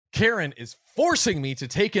Karen is forcing me to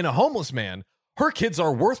take in a homeless man. Her kids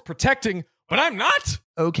are worth protecting, but I'm not.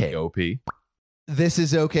 Okay. OP. This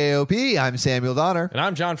is OKOP. I'm Samuel Donner. And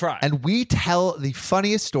I'm John Fry. And we tell the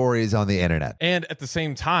funniest stories on the internet. And at the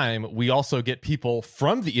same time, we also get people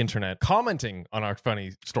from the internet commenting on our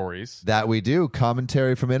funny stories. That we do.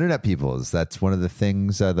 Commentary from internet peoples. That's one of the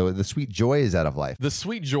things, the sweet joys out of life. The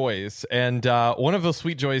sweet joys. And one of those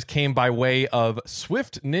sweet joys came by way of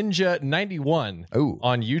Swift Ninja 91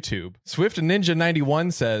 on YouTube. Swift Ninja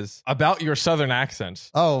 91 says, about your Southern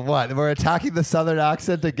accent. Oh, what? We're attacking the Southern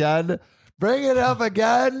accent again? Bring it up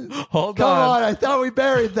again. Hold Come on. I thought we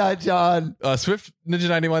buried that, John. Swift Ninja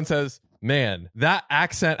 91 says, man, that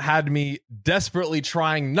accent had me desperately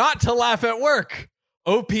trying not to laugh at work.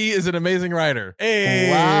 OP is an amazing writer. Hey,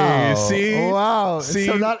 wow. See? Wow. See?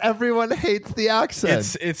 So not everyone hates the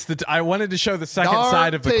accent. I wanted to show the second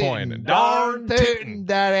side of the coin. Darn tootin',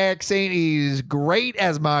 that accent is great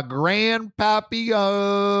as my grandpappy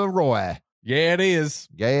Roy. Yeah, it is.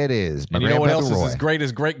 Yeah, it is. And you know what else is as great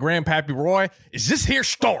as great grandpappy Roy? Is this here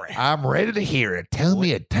story. I'm ready to hear it. Tell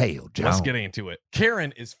me a tale, John. Let's get into it.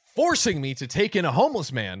 Karen is forcing me to take in a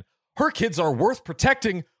homeless man. Her kids are worth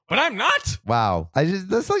protecting, but I'm not. Wow.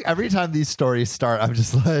 That's like every time these stories start, I'm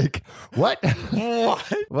just like, what?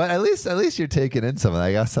 What? Well, at least you're taking in something.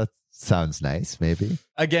 I guess that sounds nice, maybe.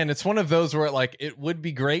 Again, it's one of those where it would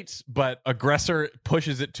be great, but aggressor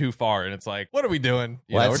pushes it too far. And it's like, what are we doing?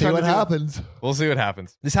 Let's see what happens. We'll see what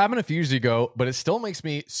happens. This happened a few years ago, but it still makes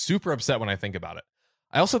me super upset when I think about it.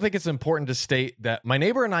 I also think it's important to state that my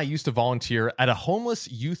neighbor and I used to volunteer at a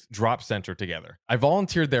homeless youth drop center together. I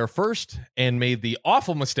volunteered there first and made the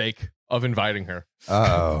awful mistake of inviting her.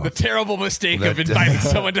 Oh, the terrible mistake of inviting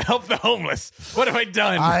someone to help the homeless. What have I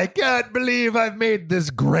done? I can't believe I've made this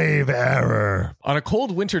grave error. On a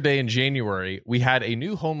cold winter day in January, we had a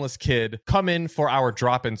new homeless kid come in for our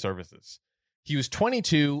drop-in services. He was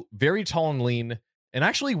 22, very tall and lean, and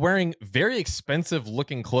actually wearing very expensive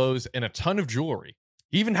looking clothes and a ton of jewelry.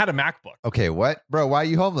 He even had a MacBook. Okay, what? Bro, why are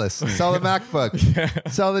you homeless? Sell the MacBook.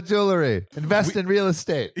 Yeah. Sell the jewelry. Invest in real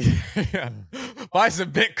estate. Yeah. Buy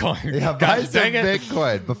some Bitcoin. Yeah, buy some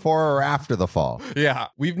Bitcoin before or after the fall. Yeah.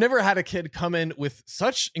 We've never had a kid come in with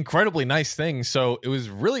such incredibly nice things, so it was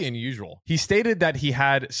really unusual. He stated that he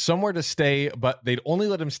had somewhere to stay, but they'd only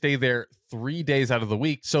let him stay there 3 days out of the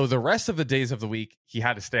week. So the rest of the days of the week, he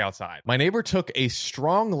had to stay outside. My neighbor took a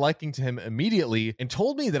strong liking to him immediately and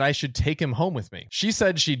told me that I should take him home with me. She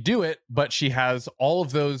said she'd do it, but she has all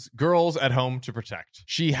of those girls at home to protect.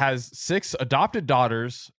 She has 6 adopted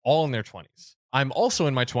daughters, all in their 20s. I'm also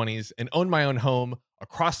in my 20s and own my own home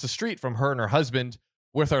across the street from her and her husband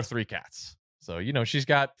with our 3 cats. So, she's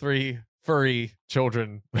got 3 furry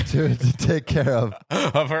children to take care of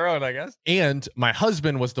her own, I guess. And my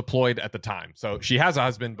husband was deployed at the time. So she has a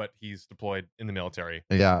husband, but he's deployed in the military.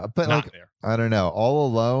 Yeah, but not there. I don't know. All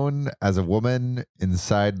alone as a woman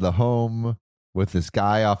inside the home with this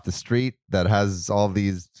guy off the street that has all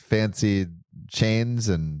these fancy chains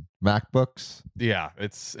and MacBooks. Yeah,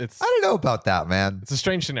 it's I don't know about that, man. It's a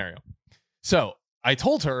strange scenario. So I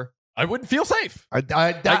told her I wouldn't feel safe. I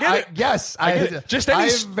get it. Yes, I get it. Just I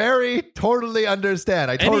very totally understand.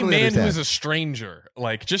 Any man who is a stranger,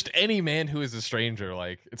 just any man who is a stranger,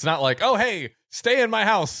 it's not like, oh, hey, stay in my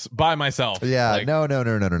house by myself. Yeah, no.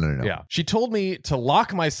 Yeah, she told me to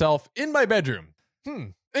lock myself in my bedroom.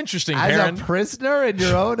 Interesting, as Karen. a prisoner in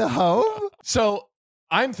your own home. So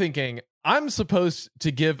I'm thinking I'm supposed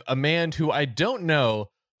to give a man who I don't know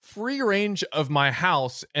free range of my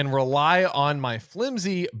house and rely on my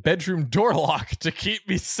flimsy bedroom door lock to keep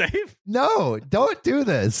me safe? No, don't do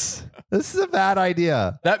this. This is a bad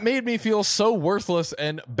idea. That made me feel so worthless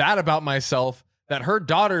and bad about myself that her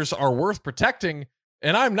daughters are worth protecting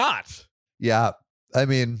and I'm not. Yeah. I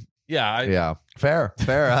mean, yeah. Fair.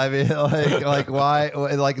 I mean, why?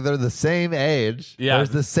 They're the same age. Yeah. There's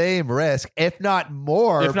the same risk, if not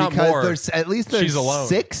more, because there's alone.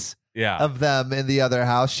 6 of them in the other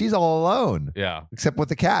house. She's all alone. Yeah. Except with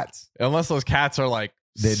the cats. Unless those cats are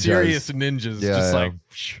serious ninjas.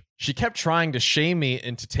 She kept trying to shame me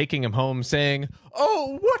into taking him home, saying,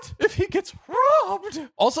 oh, what if he gets robbed?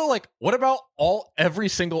 Also, what about every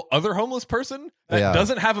single other homeless person that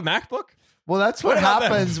doesn't have a MacBook? Well, that's what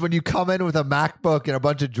happens when you come in with a MacBook and a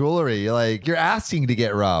bunch of jewelry. You're asking to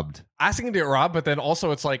get robbed. Asking to get robbed, but then also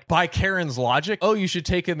it's by Karen's logic, oh, you should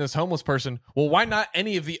take in this homeless person. Well, why not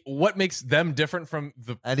what makes them different from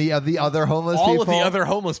any of the other homeless people? All of the other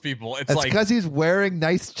homeless people. It's because he's wearing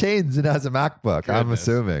nice chains and has a MacBook, I'm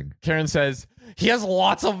assuming. Karen says, he has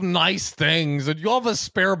lots of nice things and you have a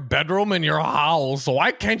spare bedroom in your house. So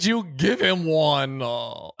why can't you give him one?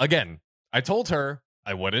 Again, I told her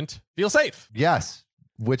I wouldn't feel safe. Yes,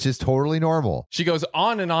 which is totally normal. She goes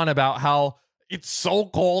on and on about how it's so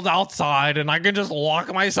cold outside and I can just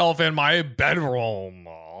lock myself in my bedroom.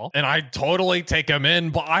 And I totally take him in,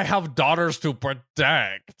 but I have daughters to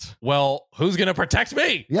protect. Well, who's going to protect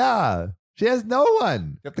me? Yeah, she has no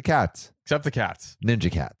one except the cats. Except the cats.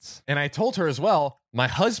 Ninja cats. And I told her as well, my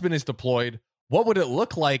husband is deployed. What would it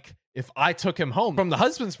look like if I took him home? From the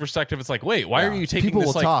husband's perspective, it's like, wait, why are you taking people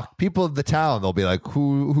this? Will talk. People of the town, they'll be like,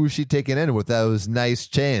 who's she taking in with those nice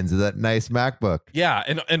chains, that nice MacBook? Yeah.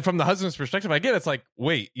 And from the husband's perspective, I get it. It's like,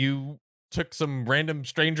 wait, you took some random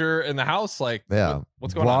stranger in the house? Like,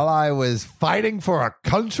 what's going on? While I was fighting for a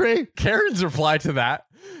country? Karen's reply to that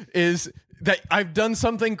is that I've done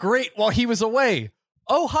something great while he was away.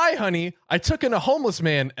 Oh, hi, honey. I took in a homeless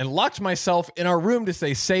man and locked myself in our room to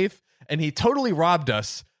stay safe, and he totally robbed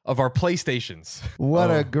us of our PlayStations. What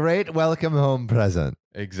a great welcome home present.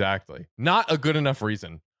 Exactly. Not a good enough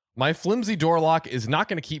reason. My flimsy door lock is not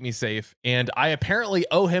going to keep me safe, and I apparently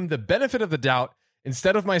owe him the benefit of the doubt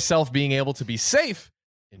instead of myself being able to be safe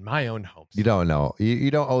in my own home. You don't know.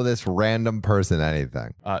 You don't owe this random person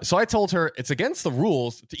anything. So I told her it's against the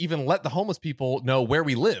rules to even let the homeless people know where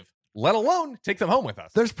we live, let alone take them home with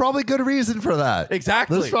us. There's probably good reason for that.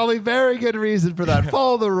 Exactly. There's probably very good reason for that.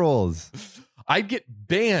 Follow the rules. I'd get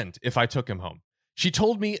banned if I took him home. She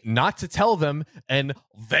told me not to tell them, and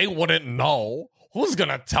they wouldn't know. Who's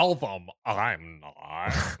gonna tell them? I'm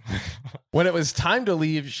not. When it was time to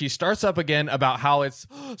leave, she starts up again about how it's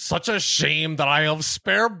such a shame that I have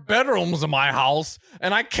spare bedrooms in my house,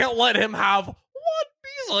 and I can't let him have one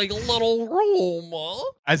measly little room.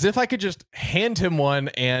 As if I could just hand him one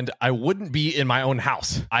and I wouldn't be in my own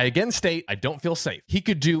house. I again state I don't feel safe. He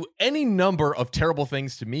could do any number of terrible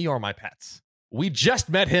things to me or my pets. We just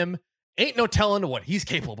met him. Ain't no telling what he's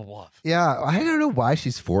capable of. Yeah, I don't know why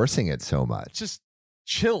she's forcing it so much. Just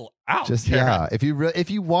chill out. Just Karen. yeah.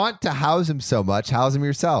 If you want to house him so much, house him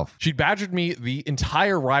yourself. She badgered me the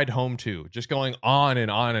entire ride home too, just going on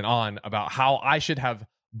and on and on about how I should have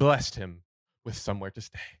blessed him with somewhere to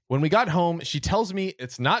stay. When we got home, she tells me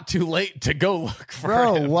it's not too late to go look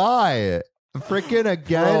for him. Why? Freaking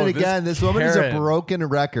again and again. This woman is a broken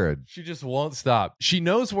record. She just won't stop. She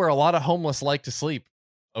knows where a lot of homeless like to sleep.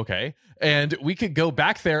 Okay. And we could go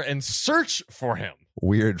back there and search for him.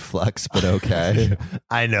 Weird flex, but okay.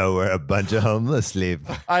 I know where a bunch of homeless sleep.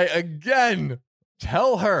 I again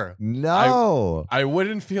tell her no. I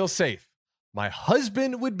wouldn't feel safe. My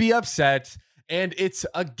husband would be upset, and it's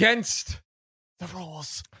against the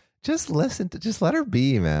rules. Just let her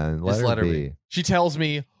be, man. Let her be. She tells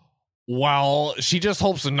me, well, she just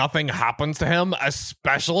hopes nothing happens to him,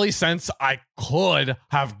 especially since I could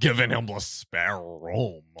have given him the spare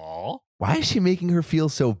room. Why is she making her feel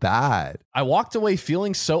so bad? I walked away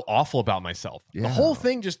feeling so awful about myself. Yeah. The whole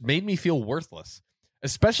thing just made me feel worthless,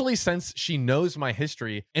 especially since she knows my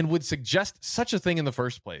history and would suggest such a thing in the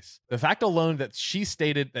first place. The fact alone that she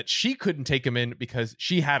stated that she couldn't take him in because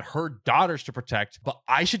she had her daughters to protect, but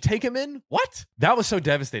I should take him in? What? That was so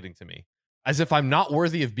devastating to me. As if I'm not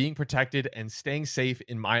worthy of being protected and staying safe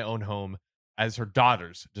in my own home as her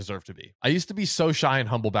daughters deserve to be. I used to be so shy and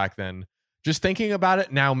humble back then. Just thinking about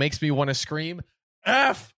it now makes me want to scream,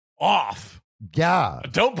 F off. Yeah.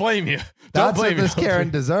 Don't blame you. That's what this Karen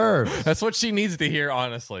deserves. That's what she needs to hear,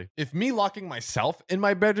 honestly. If me locking myself in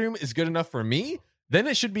my bedroom is good enough for me, then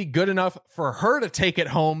it should be good enough for her to take it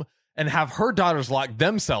home and have her daughters lock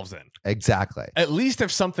themselves in. Exactly. At least if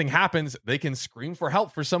something happens, they can scream for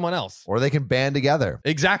help for someone else. Or they can band together.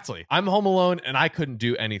 Exactly. I'm home alone and I couldn't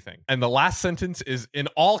do anything. And the last sentence is in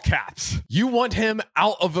all caps. You want him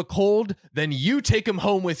out of the cold, then you take him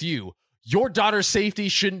home with you. Your daughter's safety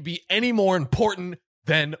shouldn't be any more important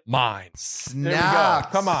than mine. Snaps. There we go.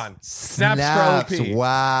 Come on. Snaps for OP.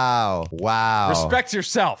 Wow. Respect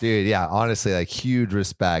yourself. Dude, yeah, honestly, like huge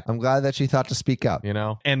respect. I'm glad that she thought to speak up. You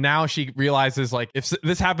know? And now she realizes, like, if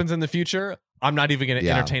this happens in the future, I'm not even going to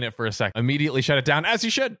entertain it for a second. Immediately shut it down, as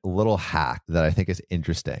you should. A little hack that I think is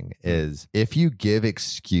interesting is if you give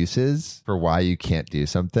excuses for why you can't do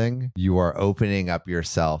something, you are opening up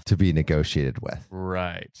yourself to be negotiated with.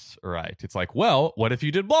 Right. It's like, well, what if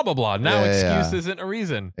you did blah, blah, blah? Now excuse isn't a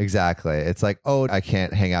reason. Exactly. It's like, oh, I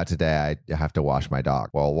can't hang out today. I have to wash my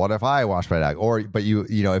dog. Well, what if I wash my dog? But you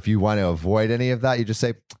know, if you want to avoid any of that, you just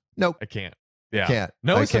say, nope. I can't. Yeah. Can't.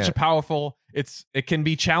 No, it's such a powerful, it can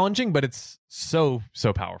be challenging, but it's so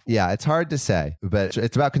powerful. Yeah, it's hard to say, but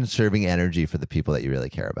it's about conserving energy for the people that you really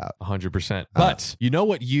care about. 100%. But you know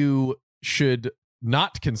what you should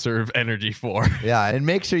not conserve energy for? Yeah, and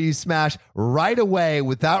make sure you smash right away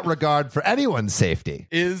without regard for anyone's safety.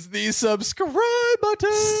 Is the subscribe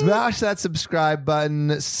button. Smash that subscribe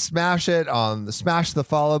button. Smash the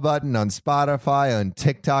follow button on Spotify, on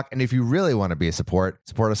TikTok. And if you really want to be a support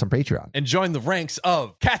us on Patreon. And join the ranks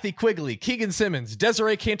of Kathy Quigley, Keegan Simmons,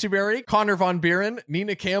 Desiree Canterbury, Connor Von Buren,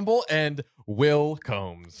 Nina Campbell, and Will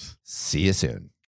Combs. See you soon.